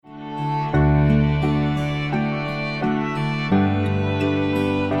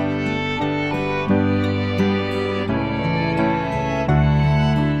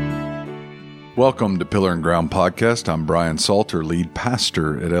Welcome to Pillar and Ground Podcast. I'm Brian Salter, lead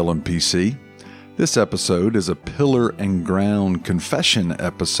pastor at LMPC. This episode is a Pillar and Ground confession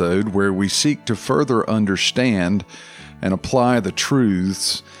episode where we seek to further understand and apply the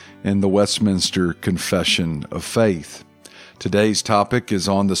truths in the Westminster Confession of Faith. Today's topic is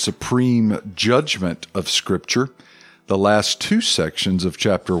on the supreme judgment of Scripture, the last two sections of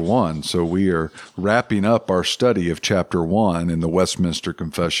Chapter 1. So we are wrapping up our study of Chapter 1 in the Westminster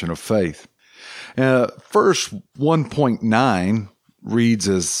Confession of Faith. Verse 1.9 reads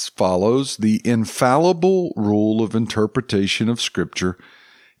as follows: "The infallible rule of interpretation of Scripture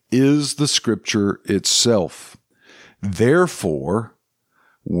is the Scripture itself. Therefore,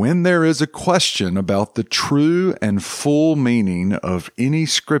 when there is a question about the true and full meaning of any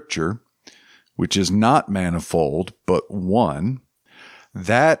Scripture, which is not manifold, but one,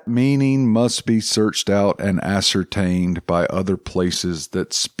 that meaning must be searched out and ascertained by other places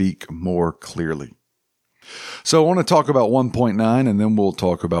that speak more clearly." So I want to talk about 1.9 and then we'll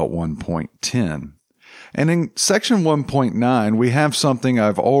talk about 1.10. And in section 1.9, we have something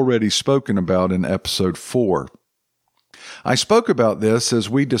I've already spoken about in episode 4. I spoke about this as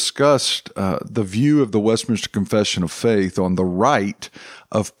we discussed the view of the Westminster Confession of Faith on the right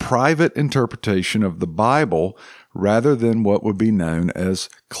of private interpretation of the Bible rather than what would be known as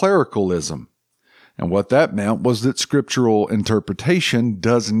clericalism. And what that meant was that scriptural interpretation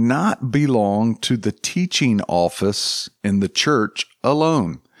does not belong to the teaching office in the church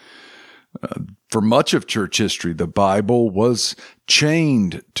alone. For much of church history, the Bible was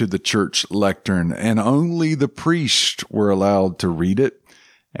chained to the church lectern, and only the priests were allowed to read it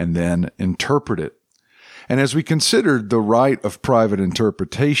and then interpret it. And as we considered the right of private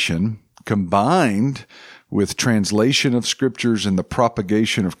interpretation combined with translation of scriptures and the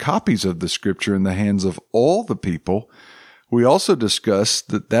propagation of copies of the scripture in the hands of all the people, we also discussed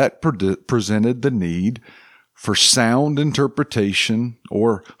that presented the need for sound interpretation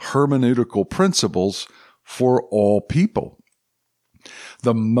or hermeneutical principles for all people.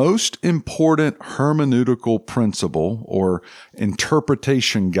 The most important hermeneutical principle or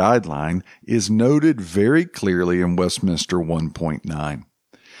interpretation guideline is noted very clearly in Westminster 1.9.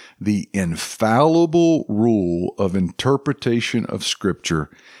 The infallible rule of interpretation of Scripture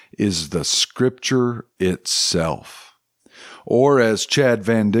is the Scripture itself. Or as Chad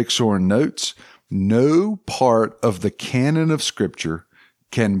Van Dixhoorn notes, no part of the canon of Scripture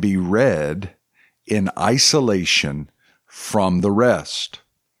can be read in isolation from the rest.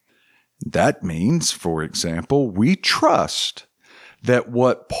 That means, for example, we trust that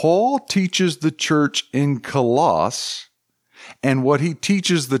what Paul teaches the church in Colossus and what he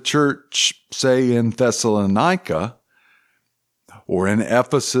teaches the church, say, in Thessalonica or in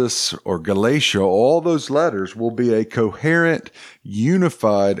Ephesus or Galatia, all those letters will be a coherent,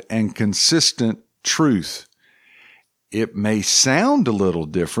 unified, and consistent truth. It may sound a little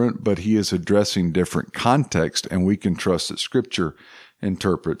different, but he is addressing different context, and we can trust that Scripture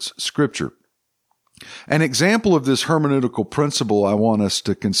interprets Scripture. An example of this hermeneutical principle I want us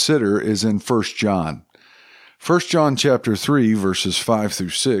to consider is in 1 John. 1 John chapter 3, verses 5 through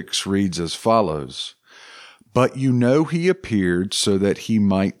 6 reads as follows: "But you know he appeared so that he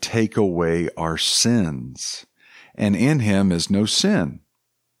might take away our sins, and in him is no sin.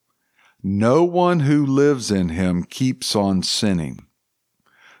 No one who lives in him keeps on sinning.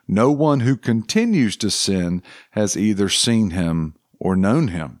 No one who continues to sin has either seen him or known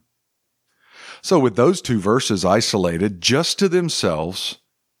him." So with those two verses isolated just to themselves,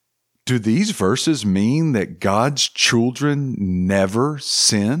 do these verses mean that God's children never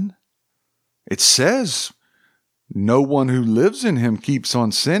sin? It says, no one who lives in him keeps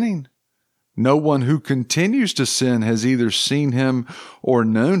on sinning. No one who continues to sin has either seen him or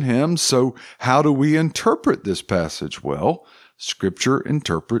known him. So how do we interpret this passage? Well, Scripture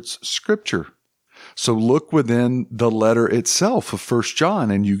interprets Scripture. So look within the letter itself of 1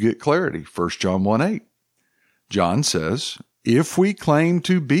 John and you get clarity. 1 John 1:8. John says, "If we claim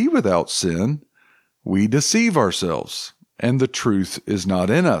to be without sin, we deceive ourselves, and the truth is not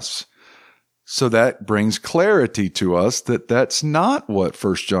in us." So that brings clarity to us that that's not what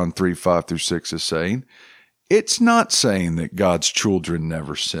 1 John 3, 5 through 6 is saying. It's not saying that God's children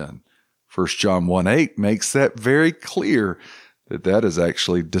never sin. 1 John 1:8 makes that very clear that that is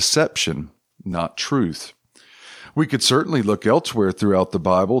actually deception, not truth. We could certainly look elsewhere throughout the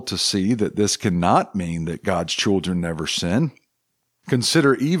Bible to see that this cannot mean that God's children never sin.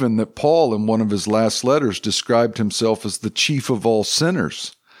 Consider even that Paul, in one of his last letters, described himself as the chief of all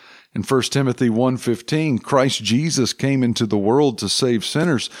sinners. In 1 Timothy 1:15, Christ Jesus came into the world to save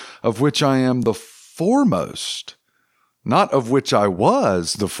sinners, of which I am the foremost. not of which I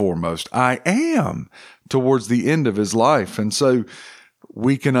was the foremost. I am, towards the end of his life. And so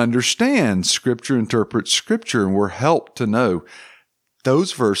we can understand Scripture interprets Scripture, and we're helped to know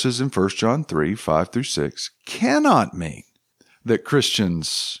those verses in 1 John 3, 5 through 6 cannot mean that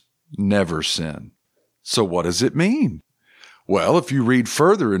Christians never sin. So what does it mean? Well, if you read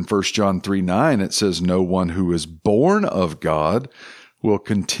further in 1 John 3, 9, it says, no one who is born of God will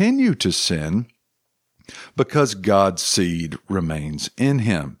continue to sin because God's seed remains in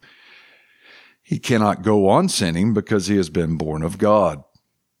him. He cannot go on sinning because he has been born of God.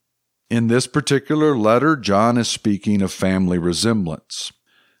 In this particular letter, John is speaking of family resemblance,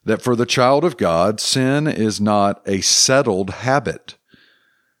 that for the child of God, sin is not a settled habit,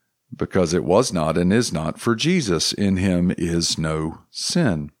 because it was not and is not for Jesus. In him is no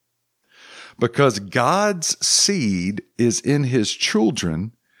sin. Because God's seed is in his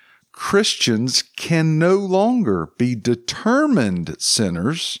children, Christians can no longer be determined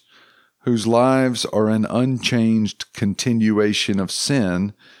sinners whose lives are an unchanged continuation of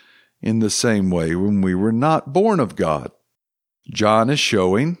sin in the same way when we were not born of God. John is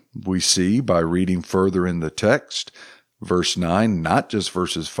showing, we see by reading further in the text, verse 9, not just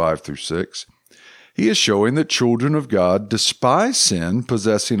verses 5 through 6, he is showing that children of God despise sin,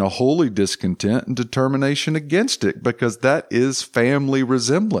 possessing a holy discontent and determination against it, because that is family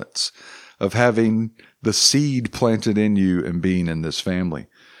resemblance of having the seed planted in you and being in this family.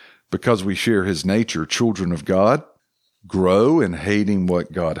 Because we share his nature, children of God grow in hating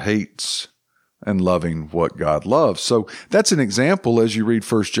what God hates and loving what God loves. So that's an example as you read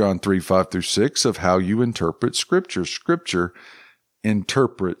 1 John 3, 5 through 6 of how you interpret Scripture. Scripture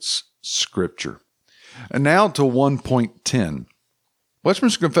interprets Scripture. And now to 1.10.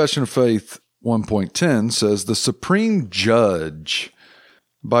 Westminster Confession of Faith 1.10 says, the supreme judge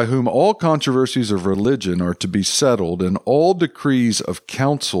by whom all controversies of religion are to be settled, and all decrees of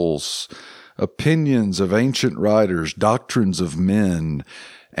councils, opinions of ancient writers, doctrines of men,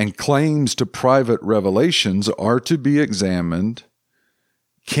 and claims to private revelations are to be examined,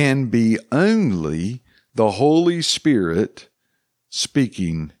 can be only the Holy Spirit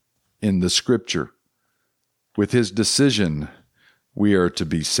speaking in the Scripture. With his decision, we are to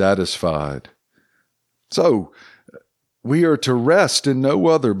be satisfied. So, we are to rest in no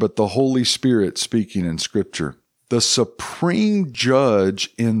other but the Holy Spirit speaking in Scripture. The supreme judge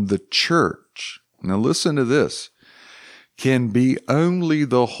in the church, now listen to this, can be only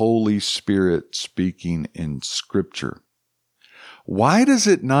the Holy Spirit speaking in Scripture. Why does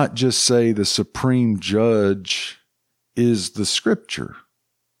it not just say the supreme judge is the Scripture,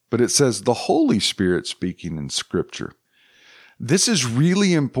 but it says the Holy Spirit speaking in Scripture? This is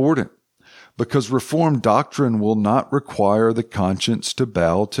really important, because Reformed doctrine will not require the conscience to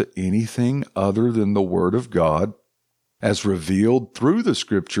bow to anything other than the Word of God as revealed through the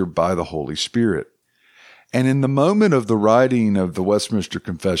Scripture by the Holy Spirit. And in the moment of the writing of the Westminster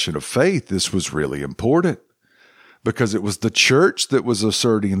Confession of Faith, this was really important, because it was the church that was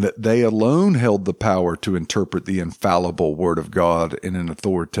asserting that they alone held the power to interpret the infallible Word of God in an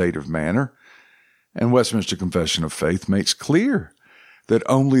authoritative manner. And Westminster Confession of Faith makes clear that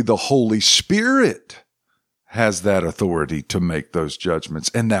only the Holy Spirit has that authority to make those judgments.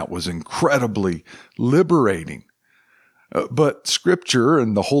 And that was incredibly liberating. But Scripture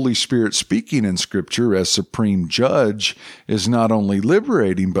and the Holy Spirit speaking in Scripture as supreme judge is not only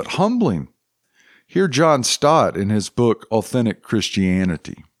liberating, but humbling. Hear John Stott in his book, Authentic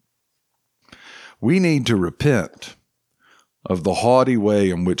Christianity. We need to repent of the haughty way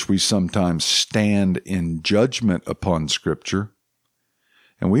in which we sometimes stand in judgment upon Scripture,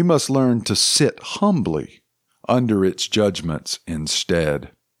 and we must learn to sit humbly under its judgments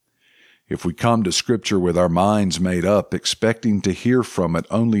instead. If we come to Scripture with our minds made up, expecting to hear from it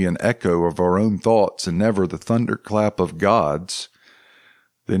only an echo of our own thoughts and never the thunderclap of God's,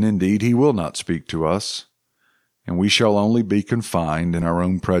 then indeed He will not speak to us, and we shall only be confined in our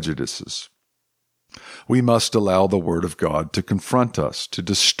own prejudices. We must allow the Word of God to confront us, to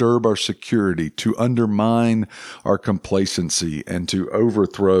disturb our security, to undermine our complacency, and to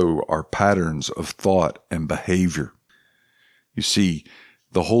overthrow our patterns of thought and behavior. You see,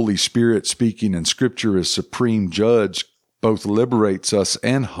 the Holy Spirit speaking in Scripture as supreme judge both liberates us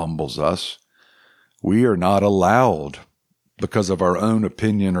and humbles us. We are not allowed, because of our own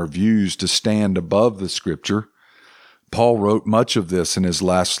opinion or views, to stand above the Scripture. Paul wrote much of this in his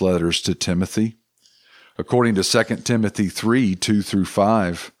last letters to Timothy. According to 2 Timothy 3, 2 through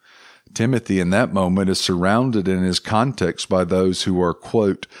 5, Timothy in that moment is surrounded in his context by those who are,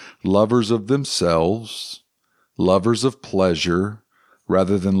 quote, lovers of themselves, lovers of pleasure,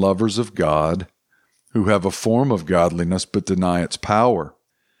 rather than lovers of God, who have a form of godliness but deny its power.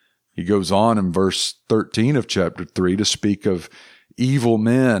 He goes on in verse 13 of chapter 3 to speak of evil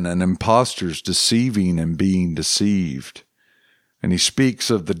men and impostors deceiving and being deceived. And he speaks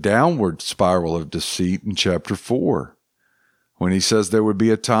of the downward spiral of deceit in chapter 4, when he says there would be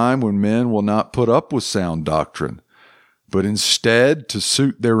a time when men will not put up with sound doctrine, but instead, to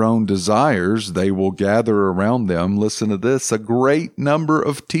suit their own desires, they will gather around them, listen to this, a great number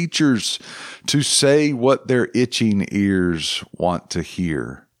of teachers to say what their itching ears want to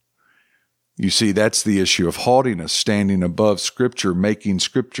hear. You see, that's the issue of haughtiness, standing above Scripture, making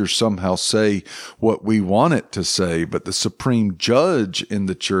Scripture somehow say what we want it to say, but the supreme judge in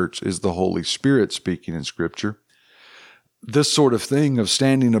the church is the Holy Spirit speaking in Scripture. This sort of thing of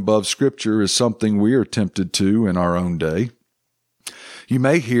standing above Scripture is something we are tempted to in our own day. You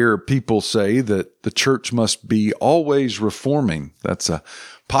may hear people say that the church must be always reforming. That's a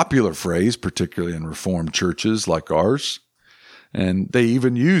popular phrase, particularly in Reformed churches like ours. And they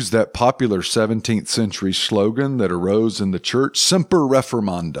even use that popular 17th century slogan that arose in the church, Semper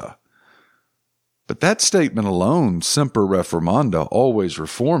Reformanda. But that statement alone, Semper Reformanda, always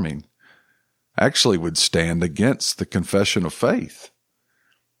reforming, actually would stand against the confession of faith.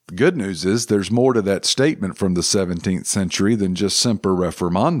 The good news is there's more to that statement from the 17th century than just Semper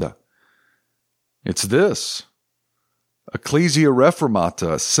Reformanda. It's this: Ecclesia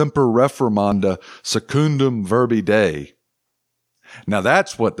Reformata, Semper Reformanda, Secundum Verbi Dei. Now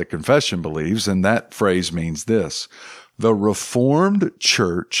that's what the confession believes, and that phrase means this: the Reformed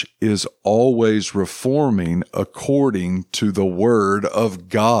Church is always reforming according to the Word of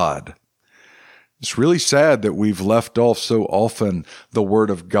God. It's really sad that we've left off so often the Word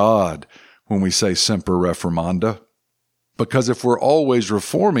of God when we say Semper Reformanda, because if we're always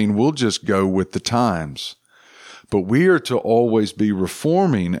reforming, we'll just go with the times. But we are to always be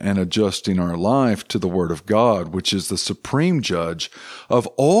reforming and adjusting our life to the Word of God, which is the supreme judge of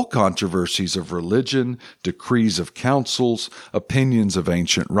all controversies of religion, decrees of councils, opinions of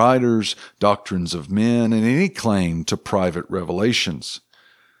ancient writers, doctrines of men, and any claim to private revelations.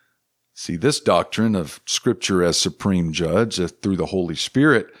 See, this doctrine of Scripture as supreme judge through the Holy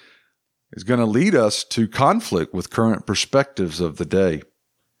Spirit is going to lead us to conflict with current perspectives of the day.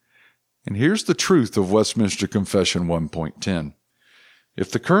 And here's the truth of Westminster Confession 1.10.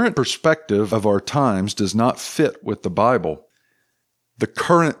 If the current perspective of our times does not fit with the Bible, the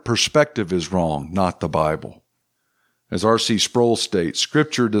current perspective is wrong, not the Bible. As R.C. Sproul states,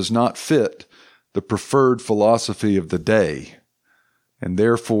 Scripture does not fit the preferred philosophy of the day, and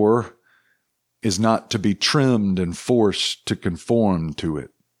therefore is not to be trimmed and forced to conform to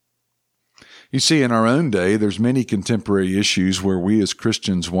it. You see, in our own day, there's many contemporary issues where we as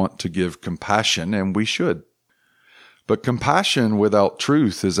Christians want to give compassion, and we should. But compassion without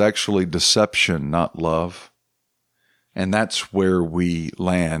truth is actually deception, not love. And that's where we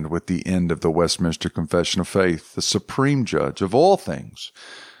land with the end of the Westminster Confession of Faith. The supreme judge of all things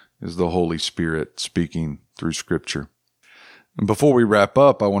is the Holy Spirit speaking through Scripture. And before we wrap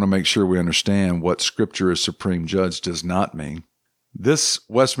up, I want to make sure we understand what Scripture as supreme judge does not mean. This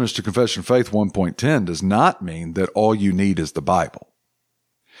Westminster Confession of Faith 1.10 does not mean that all you need is the Bible.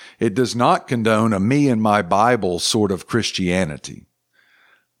 It does not condone a me and my Bible sort of Christianity,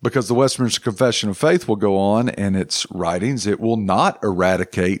 because the Westminster Confession of Faith will go on in its writings. It will not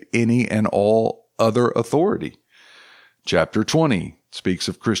eradicate any and all other authority. Chapter 20 speaks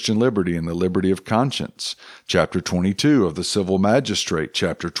of Christian liberty and the liberty of conscience. Chapter 22 of the civil magistrate.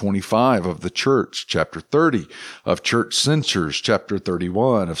 Chapter 25 of the church. Chapter 30 of church censures. Chapter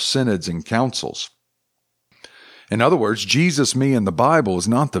 31 of synods and councils. In other words, Jesus, me, and the Bible is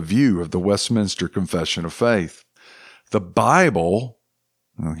not the view of the Westminster Confession of Faith. The Bible,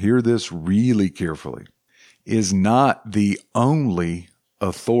 now hear this really carefully, is not the only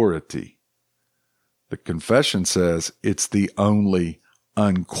authority. The confession says it's the only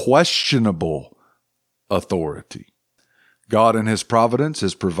unquestionable authority. God in His providence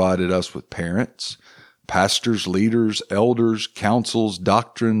has provided us with parents, pastors, leaders, elders, councils,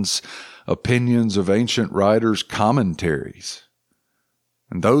 doctrines, opinions of ancient writers, commentaries.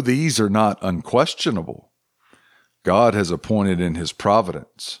 And though these are not unquestionable, God has appointed in His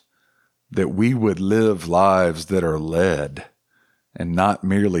providence that we would live lives that are led and not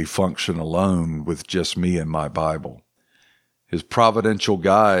merely function alone with just me and my Bible. His providential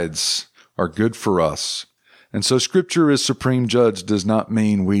guides are good for us. And so Scripture as supreme judge does not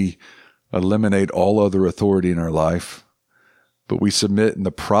mean we eliminate all other authority in our life, but we submit in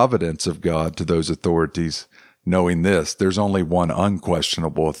the providence of God to those authorities, knowing this: there's only one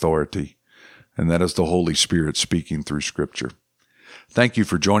unquestionable authority, and that is the Holy Spirit speaking through Scripture. Thank you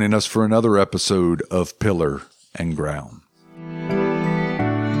for joining us for another episode of Pillar and Ground.